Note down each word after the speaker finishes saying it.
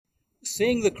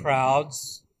Seeing the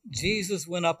crowds, Jesus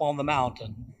went up on the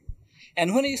mountain.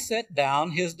 And when he sat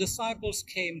down, his disciples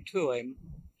came to him,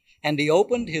 and he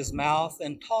opened his mouth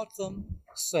and taught them,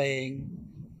 saying,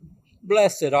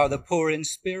 Blessed are the poor in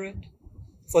spirit,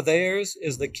 for theirs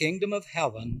is the kingdom of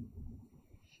heaven.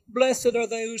 Blessed are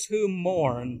those who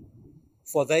mourn,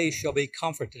 for they shall be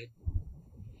comforted.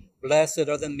 Blessed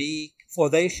are the meek, for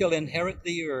they shall inherit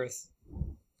the earth.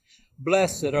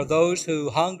 Blessed are those who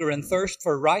hunger and thirst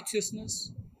for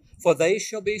righteousness, for they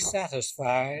shall be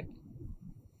satisfied.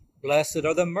 Blessed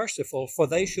are the merciful, for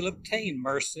they shall obtain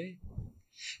mercy.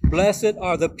 Blessed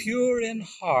are the pure in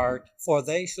heart, for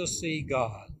they shall see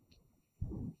God.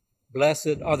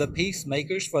 Blessed are the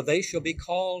peacemakers, for they shall be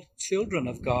called children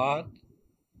of God.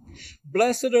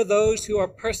 Blessed are those who are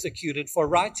persecuted for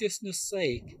righteousness'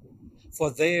 sake, for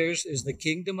theirs is the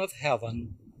kingdom of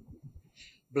heaven.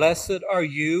 Blessed are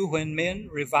you when men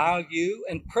revile you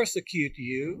and persecute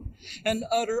you and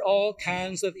utter all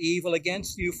kinds of evil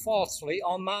against you falsely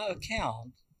on my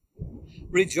account.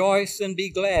 Rejoice and be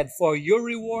glad, for your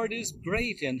reward is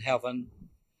great in heaven,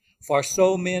 for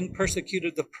so men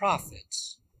persecuted the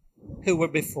prophets who were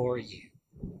before you.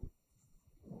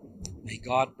 May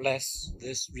God bless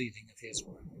this reading of his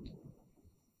word.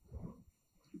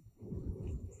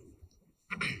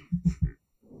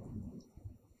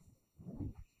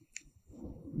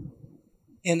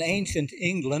 In ancient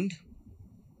England,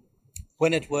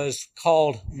 when it was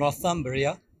called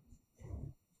Northumbria,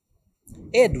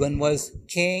 Edwin was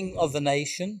king of the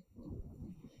nation.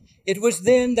 It was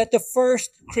then that the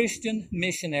first Christian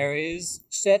missionaries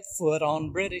set foot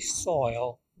on British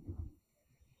soil.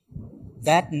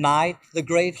 That night, the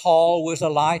great hall was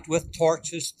alight with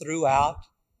torches throughout.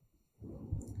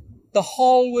 The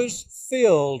hall was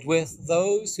filled with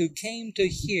those who came to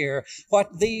hear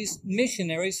what these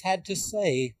missionaries had to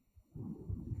say.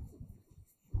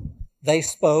 They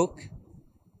spoke.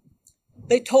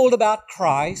 They told about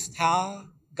Christ, how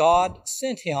God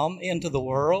sent him into the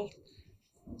world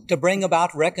to bring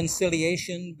about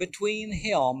reconciliation between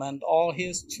him and all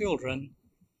his children.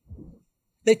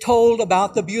 They told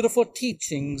about the beautiful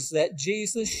teachings that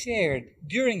Jesus shared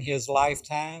during his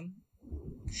lifetime.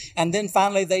 And then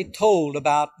finally they told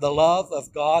about the love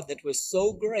of God that was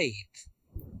so great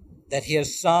that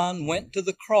his Son went to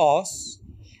the cross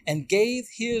and gave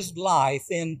his life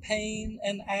in pain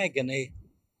and agony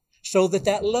so that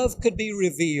that love could be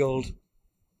revealed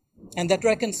and that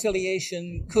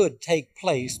reconciliation could take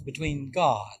place between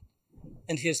God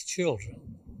and his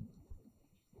children.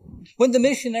 When the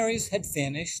missionaries had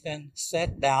finished and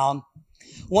sat down,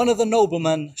 one of the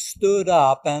noblemen stood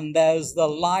up, and as the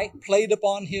light played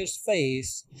upon his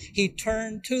face, he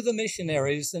turned to the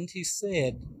missionaries and he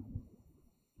said,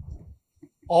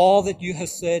 All that you have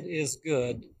said is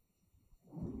good,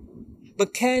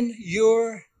 but can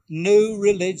your new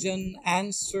religion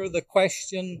answer the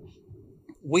question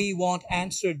we want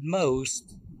answered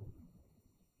most?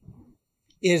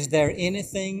 Is there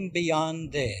anything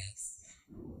beyond death?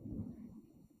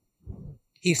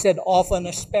 He said, often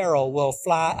a sparrow will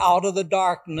fly out of the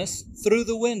darkness through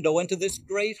the window into this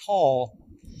great hall,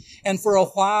 and for a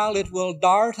while it will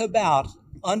dart about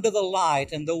under the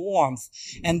light and the warmth,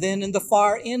 and then in the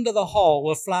far end of the hall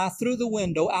will fly through the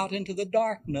window out into the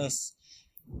darkness.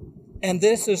 And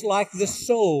this is like the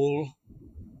soul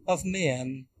of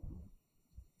men.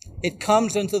 It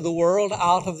comes into the world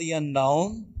out of the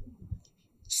unknown,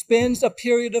 spends a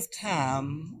period of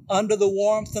time under the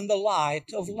warmth and the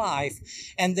light of life,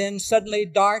 and then suddenly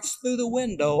darts through the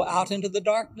window out into the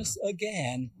darkness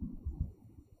again.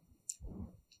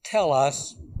 Tell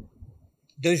us,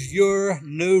 does your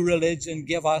new religion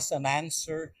give us an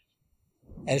answer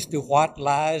as to what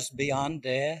lies beyond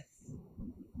death?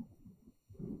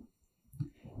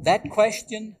 That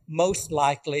question most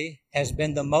likely has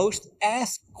been the most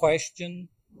asked question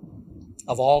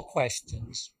of all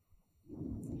questions.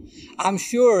 I'm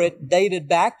sure it dated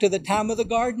back to the time of the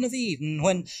Garden of Eden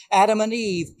when Adam and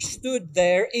Eve stood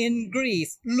there in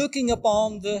grief, looking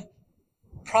upon the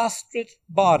prostrate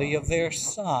body of their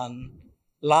son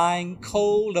lying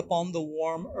cold upon the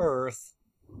warm earth.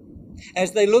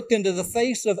 As they looked into the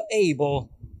face of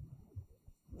Abel,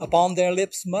 upon their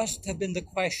lips must have been the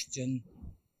question,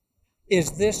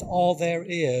 is this all there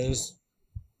is,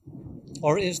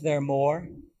 or is there more?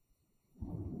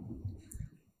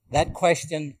 That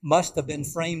question must have been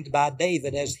framed by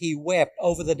David as he wept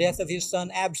over the death of his son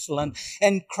Absalom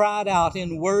and cried out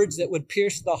in words that would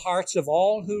pierce the hearts of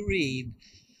all who read,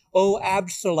 "O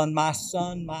Absalom, my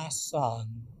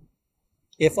son,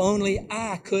 if only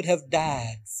I could have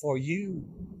died for you."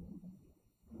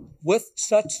 With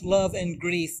such love and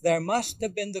grief, there must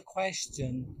have been the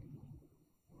question,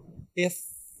 if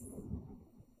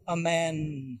a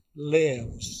man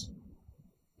lives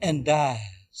and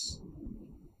dies,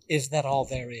 is that all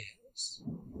there is?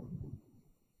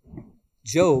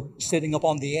 Job, sitting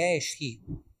upon the ash heap,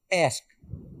 asked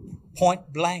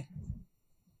point blank,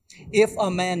 if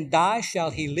a man die,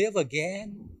 shall he live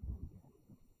again?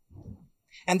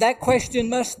 And that question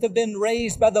must have been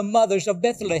raised by the mothers of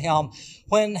Bethlehem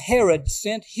when Herod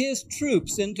sent his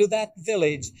troops into that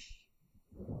village,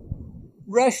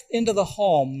 rushed into the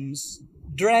homes,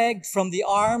 dragged from the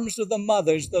arms of the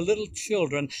mothers the little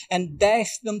children, and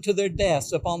dashed them to their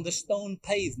deaths upon the stone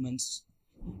pavements.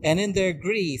 And in their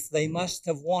grief, they must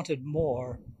have wanted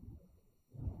more.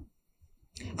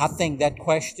 I think that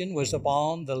question was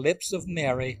upon the lips of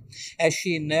Mary as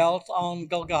she knelt on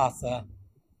Golgotha,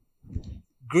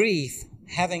 grief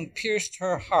having pierced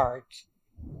her heart,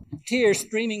 tears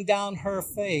streaming down her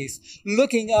face,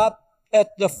 looking up at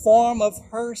the form of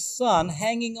her Son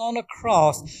hanging on a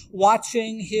cross,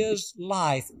 watching his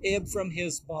life ebb from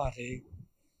his body,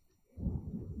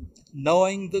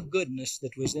 knowing the goodness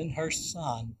that was in her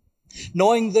Son,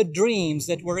 knowing the dreams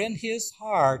that were in his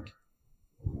heart,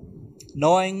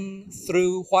 knowing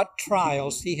through what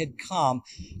trials he had come,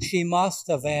 she must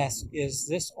have asked, is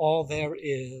this all there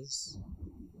is?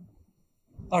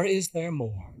 Or is there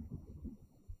more?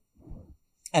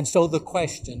 And so the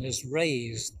question is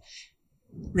raised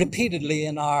repeatedly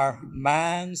in our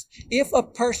minds, if a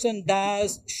person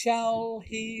dies, shall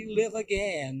he live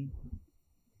again?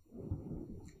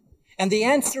 And the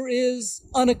answer is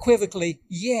unequivocally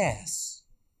yes.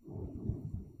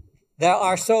 There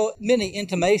are so many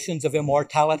intimations of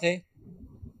immortality,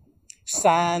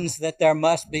 signs that there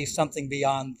must be something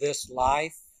beyond this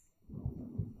life,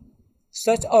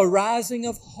 such a rising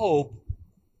of hope,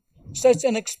 such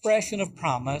an expression of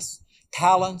promise,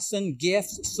 talents and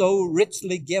gifts so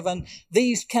richly given,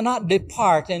 these cannot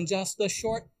depart in just a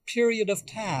short period of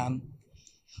time.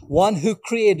 One who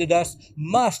created us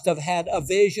must have had a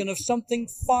vision of something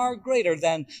far greater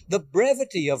than the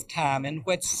brevity of time in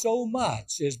which so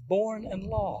much is born and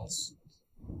lost.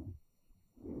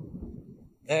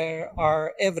 There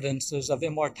are evidences of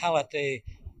immortality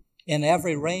in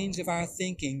every range of our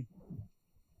thinking,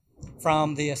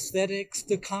 from the aesthetics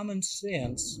to common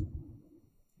sense,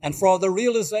 and for the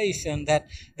realization that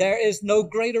there is no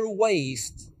greater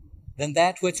waste than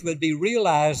that which would be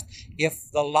realized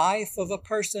if the life of a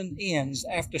person ends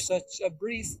after such a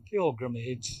brief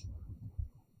pilgrimage.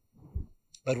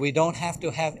 But we don't have to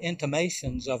have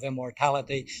intimations of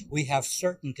immortality. We have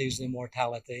certainties of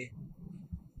immortality.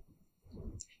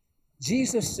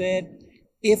 Jesus said,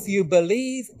 if you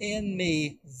believe in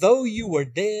me, though you were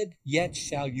dead, yet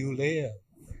shall you live.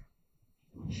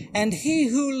 And he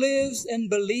who lives and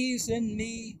believes in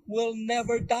me will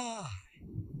never die.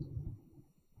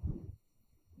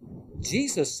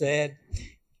 Jesus said,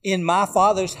 in my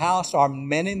Father's house are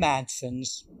many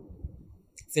mansions.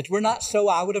 If it were not so,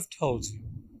 I would have told you.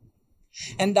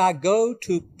 And I go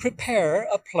to prepare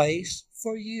a place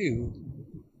for you.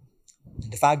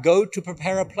 And if I go to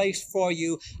prepare a place for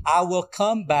you, I will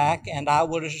come back and I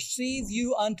will receive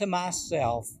you unto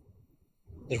myself,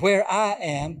 that where I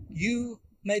am, you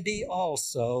may be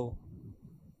also.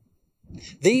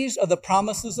 These are the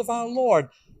promises of our Lord,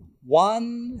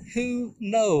 one who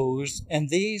knows, and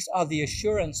these are the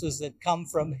assurances that come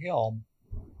from him.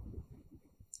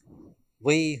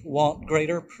 We want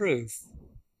greater proof,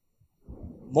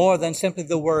 more than simply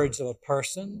the words of a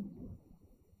person,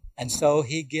 and so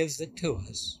he gives it to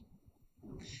us.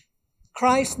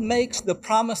 Christ makes the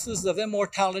promises of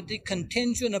immortality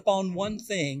contingent upon one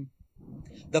thing,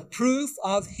 the proof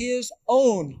of his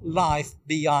own life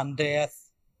beyond death.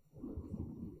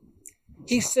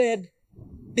 He said,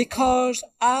 because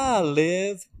I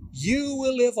live, you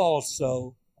will live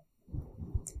also.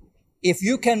 If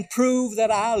you can prove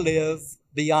that I live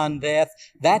beyond death,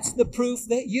 that's the proof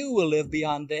that you will live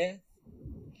beyond death.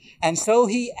 And so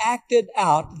he acted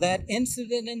out that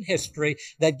incident in history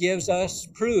that gives us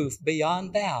proof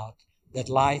beyond doubt that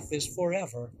life is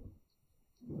forever.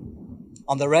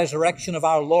 On the resurrection of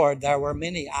our Lord, there were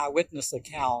many eyewitness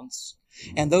accounts,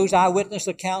 and those eyewitness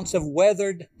accounts have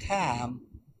weathered time.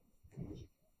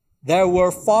 There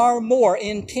were far more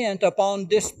intent upon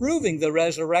disproving the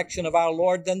resurrection of our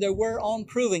Lord than there were on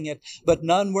proving it, but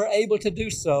none were able to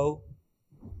do so.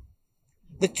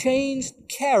 The changed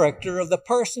character of the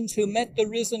persons who met the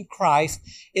risen Christ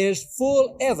is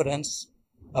full evidence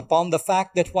upon the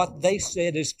fact that what they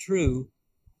said is true.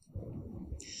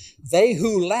 They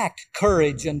who lacked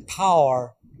courage and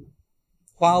power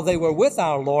while they were with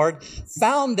our Lord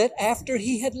found it after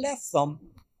he had left them.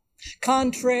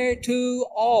 Contrary to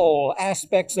all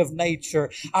aspects of nature,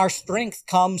 our strength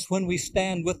comes when we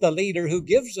stand with the leader who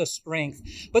gives us strength.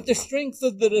 But the strength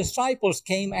of the disciples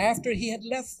came after he had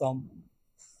left them,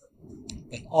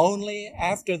 but only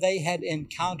after they had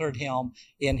encountered him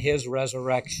in his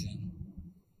resurrection.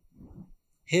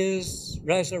 His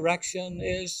resurrection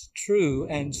is true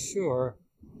and sure.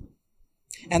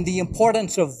 And the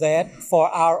importance of that for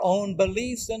our own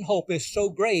beliefs and hope is so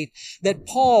great that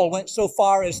Paul went so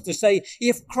far as to say,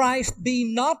 if Christ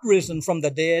be not risen from the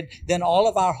dead, then all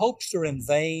of our hopes are in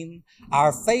vain.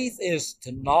 Our faith is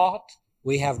to naught.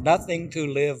 We have nothing to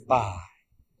live by.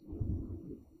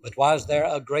 But was there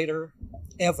a greater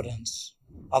evidence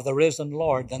of the risen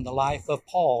Lord than the life of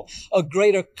Paul? A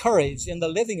greater courage in the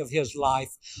living of his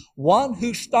life? One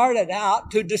who started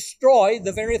out to destroy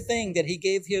the very thing that he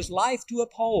gave his life to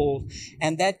uphold,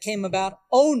 and that came about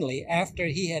only after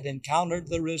he had encountered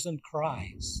the risen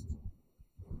Christ.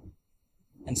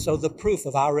 And so the proof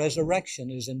of our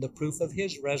resurrection is in the proof of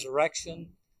his resurrection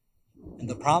and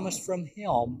the promise from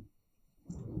him,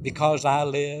 because I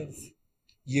live,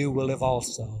 you will live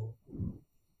also.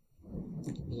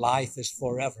 Life is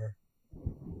forever.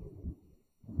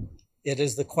 It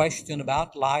is the question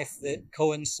about life that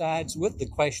coincides with the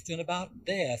question about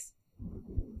death.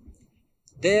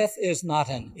 Death is not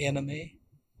an enemy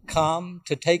come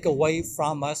to take away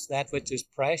from us that which is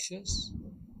precious.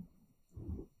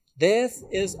 Death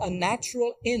is a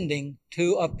natural ending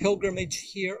to a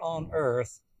pilgrimage here on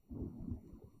earth.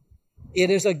 It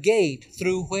is a gate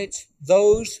through which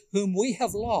those whom we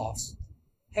have lost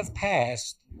have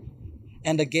passed,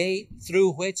 and a gate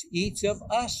through which each of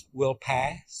us will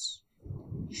pass.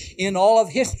 In all of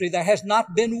history, there has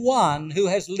not been one who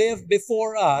has lived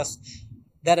before us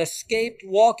that escaped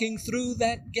walking through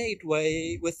that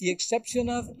gateway, with the exception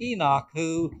of Enoch,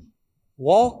 who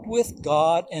walked with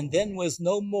God and then was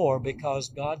no more because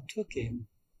God took him.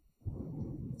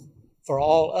 For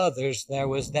all others, there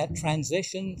was that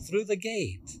transition through the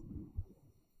gate.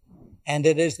 And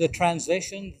it is the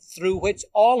transition through which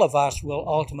all of us will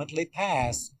ultimately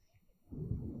pass.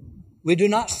 We do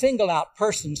not single out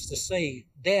persons to say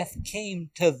death came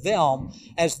to them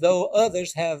as though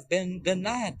others have been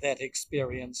denied that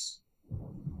experience.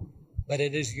 But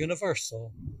it is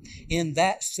universal. In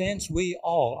that sense, we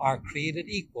all are created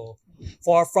equal.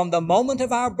 For from the moment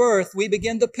of our birth, we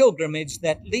begin the pilgrimage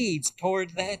that leads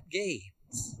toward that gate.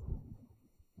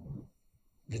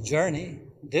 The journey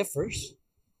differs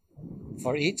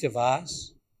for each of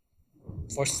us.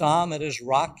 For some, it is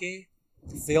rocky,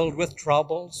 filled with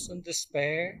troubles and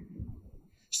despair.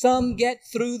 Some get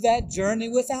through that journey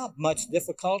without much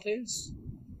difficulties.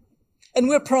 And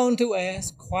we're prone to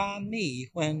ask, why me,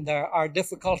 when there are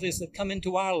difficulties that come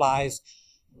into our lives?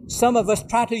 Some of us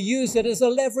try to use it as a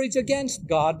leverage against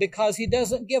God because he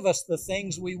doesn't give us the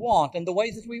things we want and the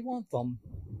way that we want them.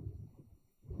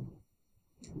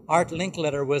 Art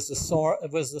Linkletter was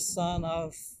the son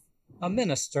of a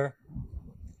minister,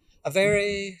 a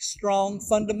very strong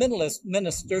fundamentalist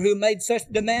minister who made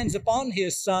such demands upon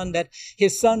his son that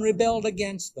his son rebelled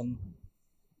against them.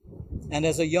 And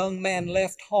as a young man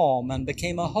left home and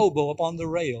became a hobo upon the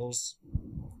rails.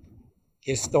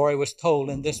 His story was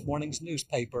told in this morning's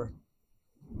newspaper.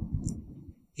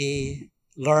 He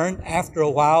learned after a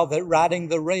while that riding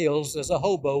the rails as a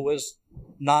hobo was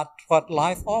not what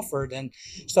life offered, and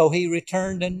so he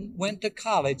returned and went to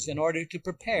college in order to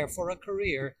prepare for a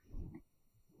career.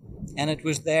 And it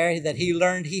was there that he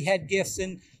learned he had gifts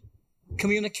in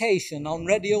communication on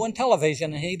radio and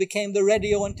television, and he became the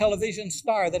radio and television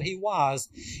star that he was.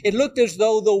 It looked as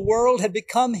though the world had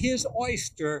become his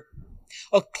oyster,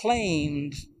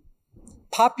 acclaimed,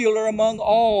 popular among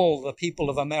all the people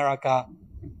of America,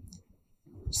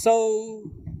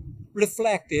 so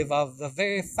reflective of the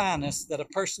very finest that a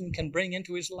person can bring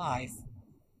into his life.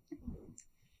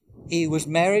 He was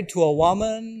married to a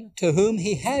woman to whom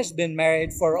he has been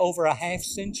married for over a half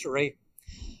century.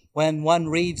 When one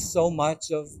reads so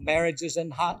much of marriages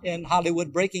in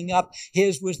Hollywood breaking up,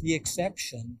 his was the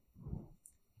exception.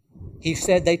 He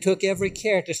said they took every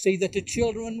care to see that the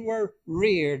children were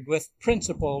reared with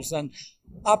principles and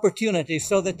opportunities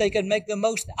so that they could make the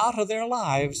most out of their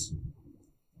lives.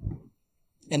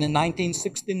 And in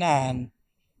 1969,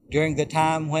 during the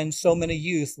time when so many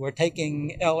youth were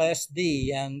taking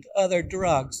LSD and other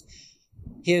drugs,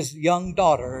 his young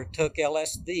daughter took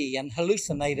LSD and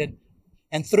hallucinated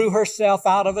and threw herself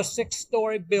out of a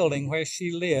 6-story building where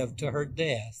she lived to her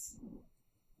death.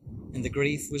 And the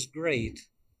grief was great.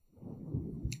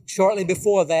 Shortly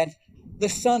before that, the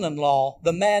son-in-law,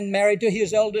 the man married to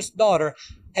his eldest daughter,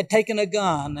 had taken a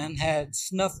gun and had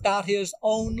snuffed out his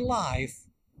own life.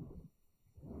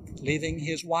 leaving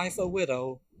his wife a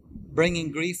widow,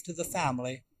 bringing grief to the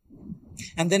family.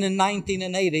 And then in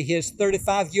 1980, his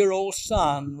 35-year-old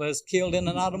son was killed in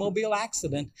an automobile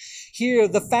accident. Here,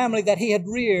 the family that he had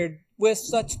reared with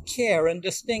such care and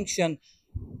distinction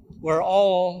were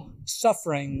all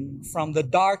suffering from the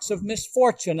darts of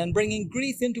misfortune and bringing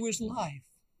grief into his life.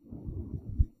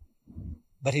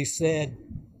 But he said,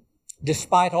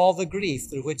 despite all the grief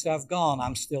through which I've gone,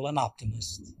 I'm still an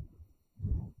optimist.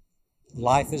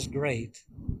 Life is great.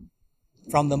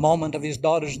 From the moment of his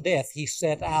daughter's death, he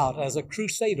set out as a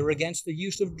crusader against the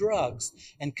use of drugs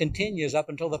and continues up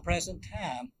until the present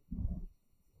time.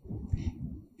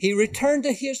 He returned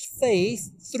to his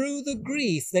faith through the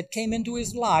grief that came into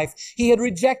his life. He had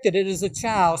rejected it as a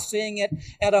child, seeing it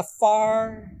at a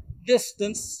far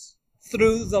distance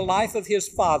through the life of his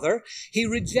father. He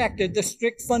rejected the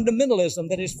strict fundamentalism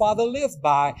that his father lived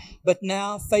by. But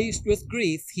now, faced with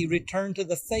grief, he returned to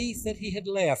the faith that he had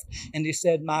left. And he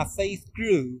said, my faith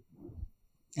grew,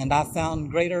 and I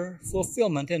found greater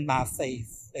fulfillment in my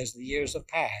faith as the years have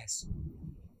passed.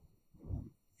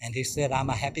 And he said, I'm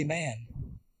a happy man.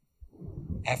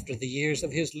 After the years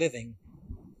of his living,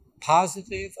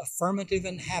 positive, affirmative,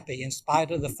 and happy, in spite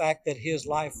of the fact that his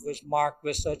life was marked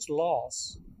with such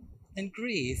loss and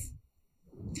grief.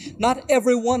 Not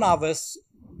every one of us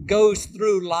goes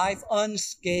through life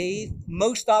unscathed.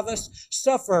 Most of us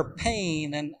suffer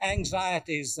pain and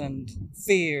anxieties and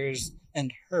fears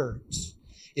and hurts.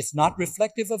 It's not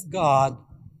reflective of God.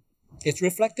 It's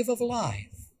reflective of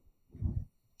life.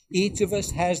 Each of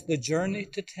us has the journey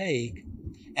to take,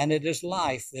 and it is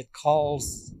life that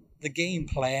calls the game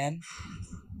plan,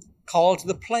 calls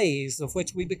the plays of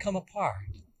which we become a part.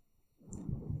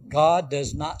 God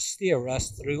does not steer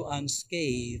us through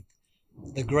unscathed.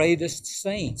 The greatest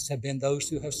saints have been those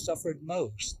who have suffered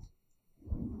most.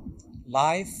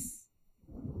 Life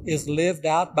is lived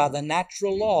out by the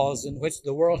natural laws in which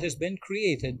the world has been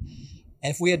created.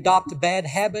 And if we adopt bad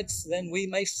habits, then we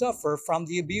may suffer from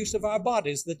the abuse of our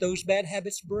bodies that those bad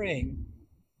habits bring.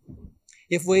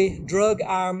 If we drug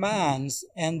our minds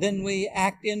and then we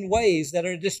act in ways that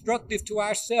are destructive to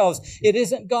ourselves, it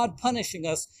isn't God punishing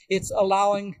us. It's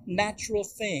allowing natural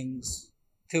things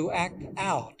to act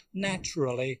out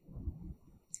naturally.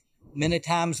 Many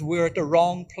times we're at the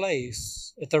wrong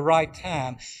place at the right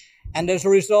time. And as a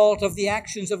result of the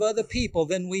actions of other people,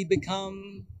 then we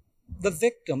become the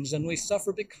victims and we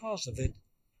suffer because of it.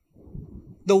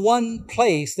 The one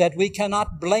place that we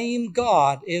cannot blame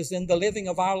God is in the living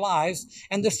of our lives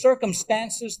and the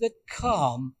circumstances that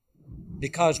come,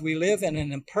 because we live in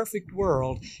an imperfect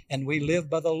world and we live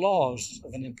by the laws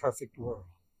of an imperfect world.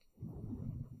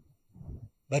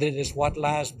 But it is what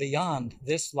lies beyond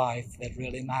this life that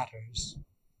really matters.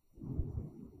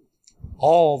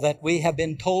 All that we have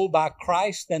been told by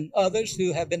Christ and others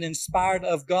who have been inspired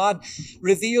of God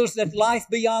reveals that life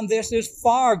beyond this is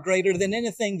far greater than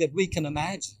anything that we can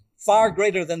imagine, far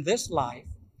greater than this life.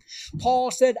 Paul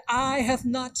said, "Eye hath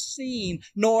not seen,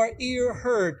 nor ear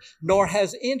heard, nor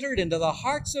has entered into the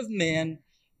hearts of men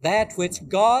that which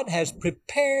God has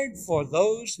prepared for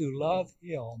those who love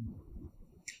Him."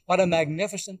 What a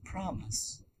magnificent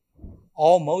promise.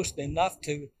 Almost enough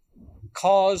to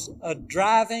cause a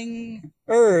driving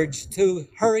urge to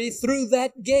hurry through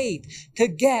that gate to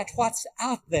get what's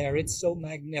out there. It's so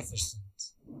magnificent.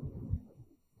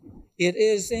 It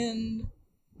is in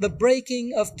the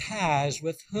breaking of ties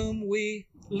with whom we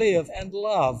live and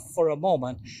love for a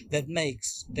moment that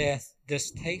makes death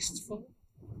distasteful,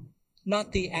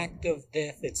 not the act of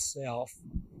death itself.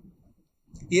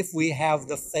 If we have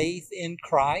the faith in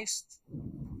Christ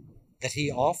that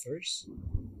He offers.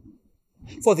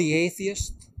 For the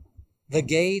atheist, the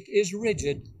gate is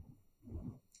rigid.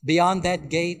 Beyond that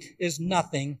gate is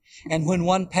nothing. And when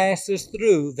one passes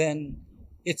through, then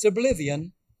it's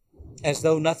oblivion, as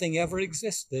though nothing ever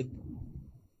existed.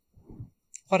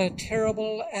 What a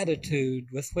terrible attitude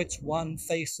with which one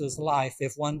faces life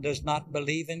if one does not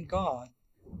believe in God.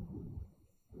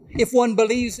 If one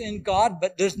believes in God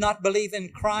but does not believe in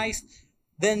Christ,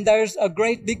 then there's a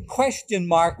great big question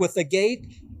mark with the gate.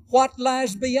 What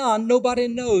lies beyond, nobody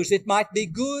knows. It might be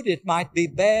good, it might be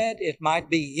bad, it might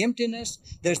be emptiness.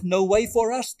 There's no way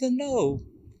for us to know.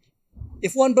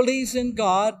 If one believes in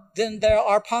God, then there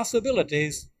are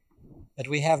possibilities, but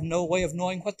we have no way of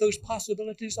knowing what those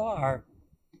possibilities are.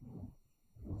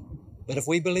 But if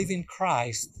we believe in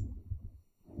Christ,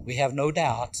 we have no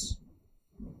doubts.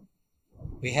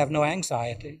 We have no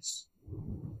anxieties,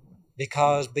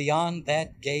 because beyond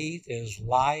that gate is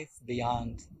life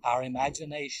beyond our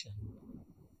imagination.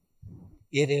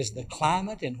 It is the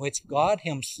climate in which God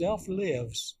Himself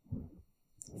lives,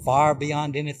 far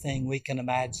beyond anything we can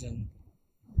imagine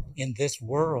in this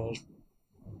world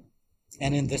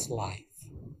and in this life.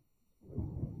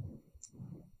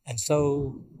 And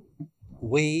so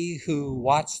we who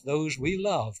watch those we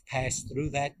love pass through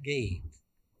that gate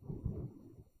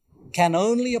can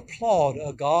only applaud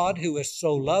a God who is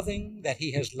so loving that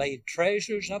he has laid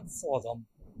treasures up for them.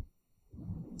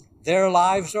 Their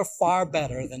lives are far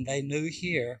better than they knew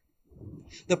here.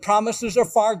 The promises are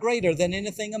far greater than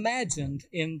anything imagined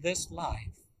in this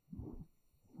life.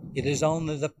 It is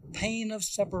only the pain of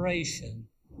separation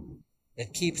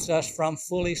that keeps us from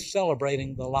fully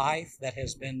celebrating the life that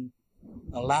has been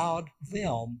allowed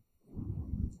them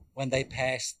when they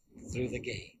passed through the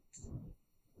gate.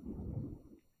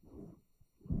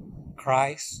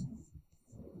 Christ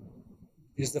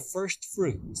is the first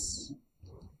fruits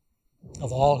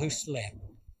of all who slept,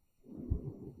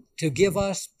 to give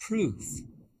us proof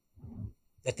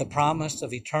that the promise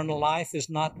of eternal life is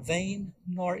not vain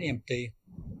nor empty,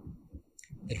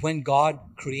 that when God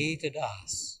created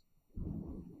us,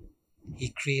 he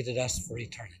created us for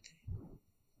eternity.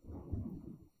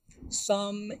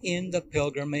 Some in the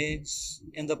pilgrimage,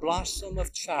 in the blossom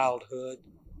of childhood,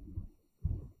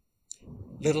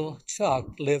 little Chuck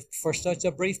lived for such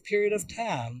a brief period of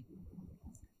time,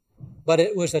 but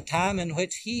it was a time in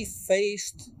which he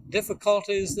faced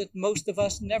difficulties that most of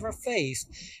us never faced,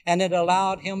 and it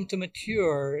allowed him to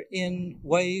mature in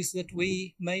ways that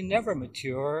we may never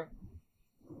mature.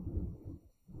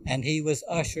 And he was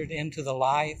ushered into the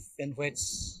life in which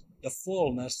the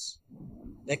fullness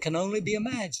that can only be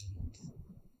imagined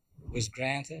was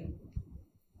granted.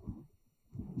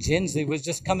 Jinsey was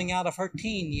just coming out of her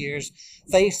teen years,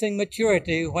 facing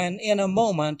maturity, when in a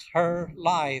moment her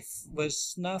life was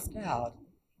snuffed out.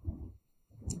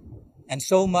 And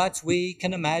so much we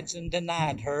can imagine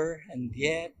denied her, and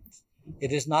yet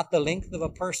it is not the length of a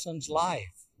person's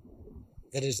life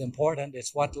that is important.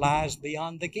 It's what lies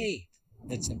beyond the gate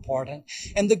that's important.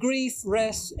 And the grief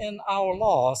rests in our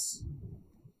loss,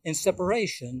 in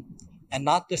separation, and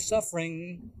not the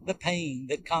suffering, the pain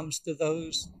that comes to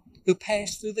those who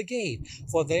pass through the gate,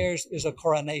 for theirs is a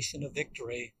coronation of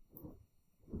victory.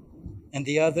 And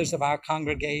the others of our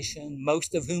congregation,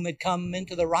 most of whom had come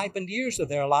into the ripened years of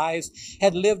their lives,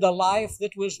 had lived a life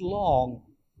that was long.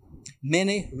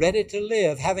 Many ready to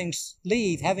live, having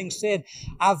said,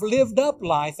 I've lived up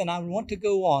life and I want to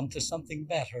go on to something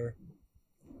better.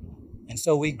 And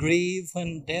so we grieve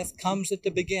when death comes at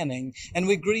the beginning, and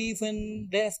we grieve when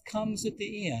death comes at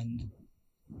the end.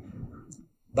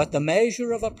 But the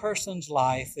measure of a person's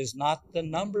life is not the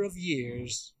number of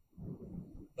years,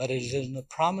 but it is in the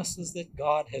promises that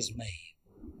God has made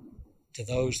to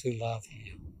those who love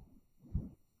him.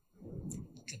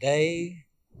 Today,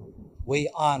 we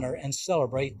honor and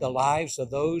celebrate the lives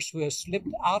of those who have slipped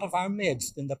out of our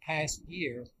midst in the past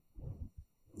year.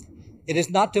 It is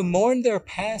not to mourn their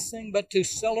passing, but to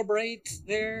celebrate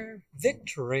their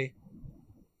victory,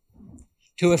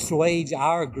 to assuage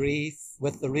our grief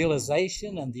with the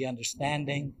realization and the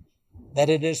understanding that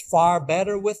it is far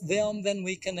better with them than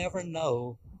we can ever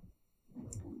know.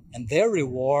 And their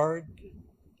reward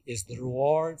is the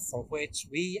reward for which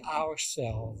we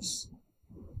ourselves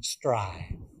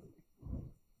strive.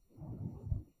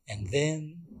 And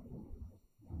then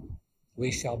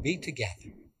we shall be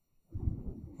together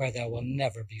where there will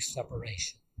never be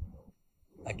separation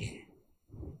again.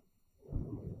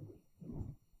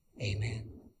 Amen.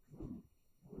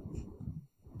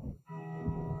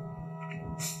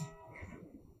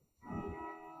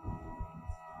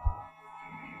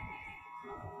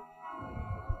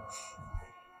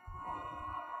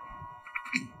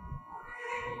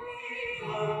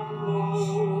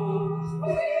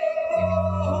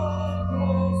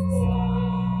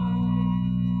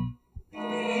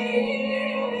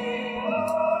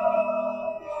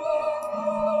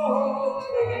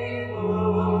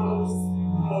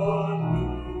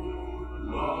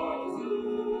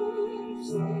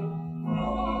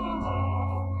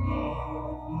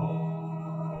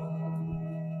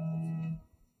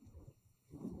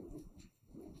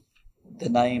 The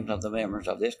names of the members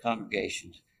of this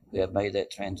congregation who have made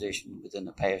that transition within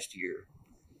the past year.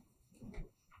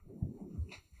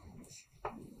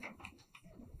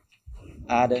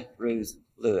 Ida Ruth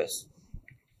Lewis,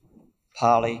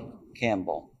 Polly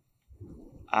Campbell,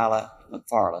 Isla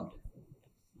McFarland,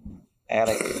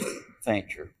 Alex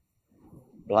Fincher,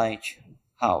 Blanche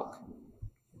Hawk,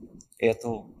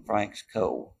 Ethel Franks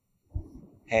Cole,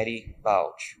 Hattie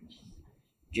Balch,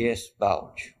 Jess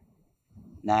Balch,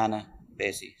 Nina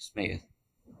Bessie Smith,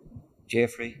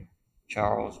 Jeffrey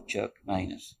Charles Chuck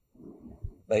Manus,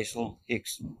 Basil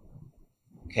Hickson,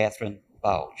 Catherine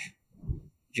Balch,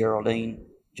 Geraldine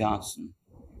Johnson,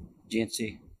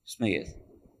 Jency Smith,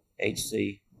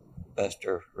 H.C.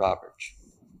 Buster Roberts.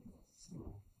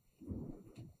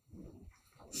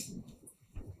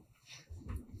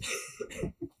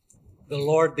 The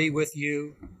Lord be with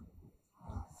you.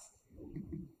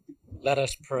 Let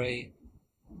us pray.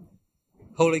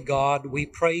 Holy God, we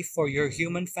pray for your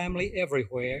human family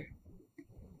everywhere.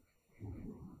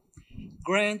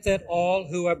 Grant that all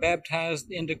who are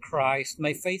baptized into Christ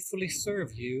may faithfully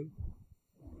serve you.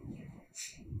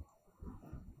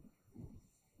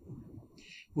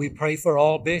 We pray for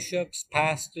all bishops,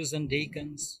 pastors, and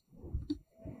deacons.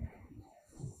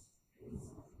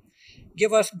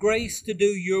 Give us grace to do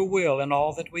your will in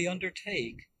all that we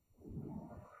undertake.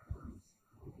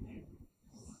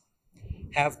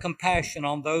 Have compassion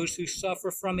on those who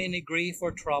suffer from any grief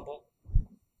or trouble.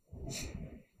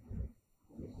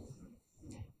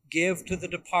 Give to the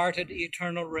departed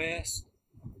eternal rest.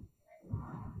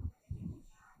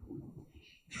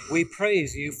 We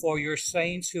praise you for your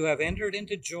saints who have entered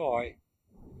into joy.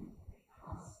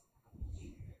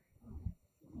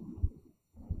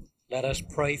 Let us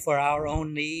pray for our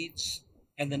own needs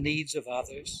and the needs of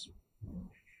others.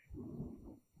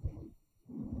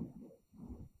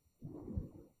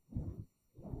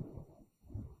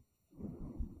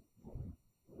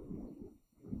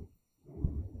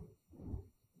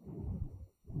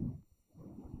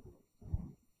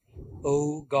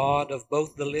 O God of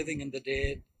both the living and the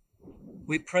dead,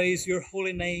 we praise your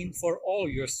holy name for all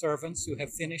your servants who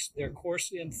have finished their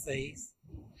course in faith,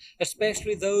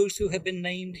 especially those who have been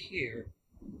named here.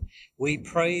 We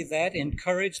pray that,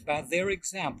 encouraged by their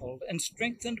example and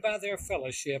strengthened by their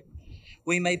fellowship,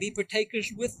 we may be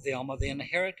partakers with them of the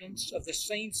inheritance of the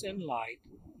saints in light,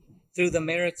 through the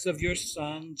merits of your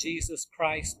Son, Jesus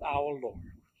Christ our Lord.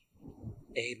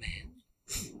 Amen.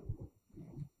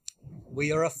 We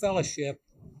are a fellowship,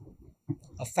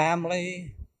 a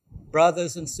family,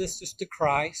 brothers and sisters to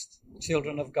Christ,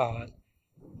 children of God.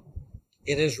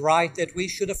 It is right that we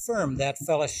should affirm that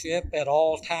fellowship at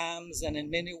all times and in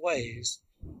many ways.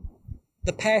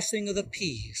 The passing of the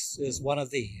peace is one of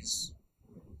these.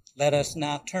 Let us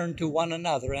now turn to one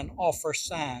another and offer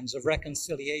signs of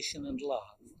reconciliation and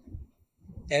love.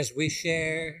 As we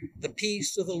share, the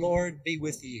peace of the Lord be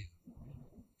with you,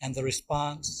 and the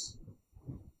response,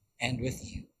 and with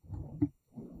you.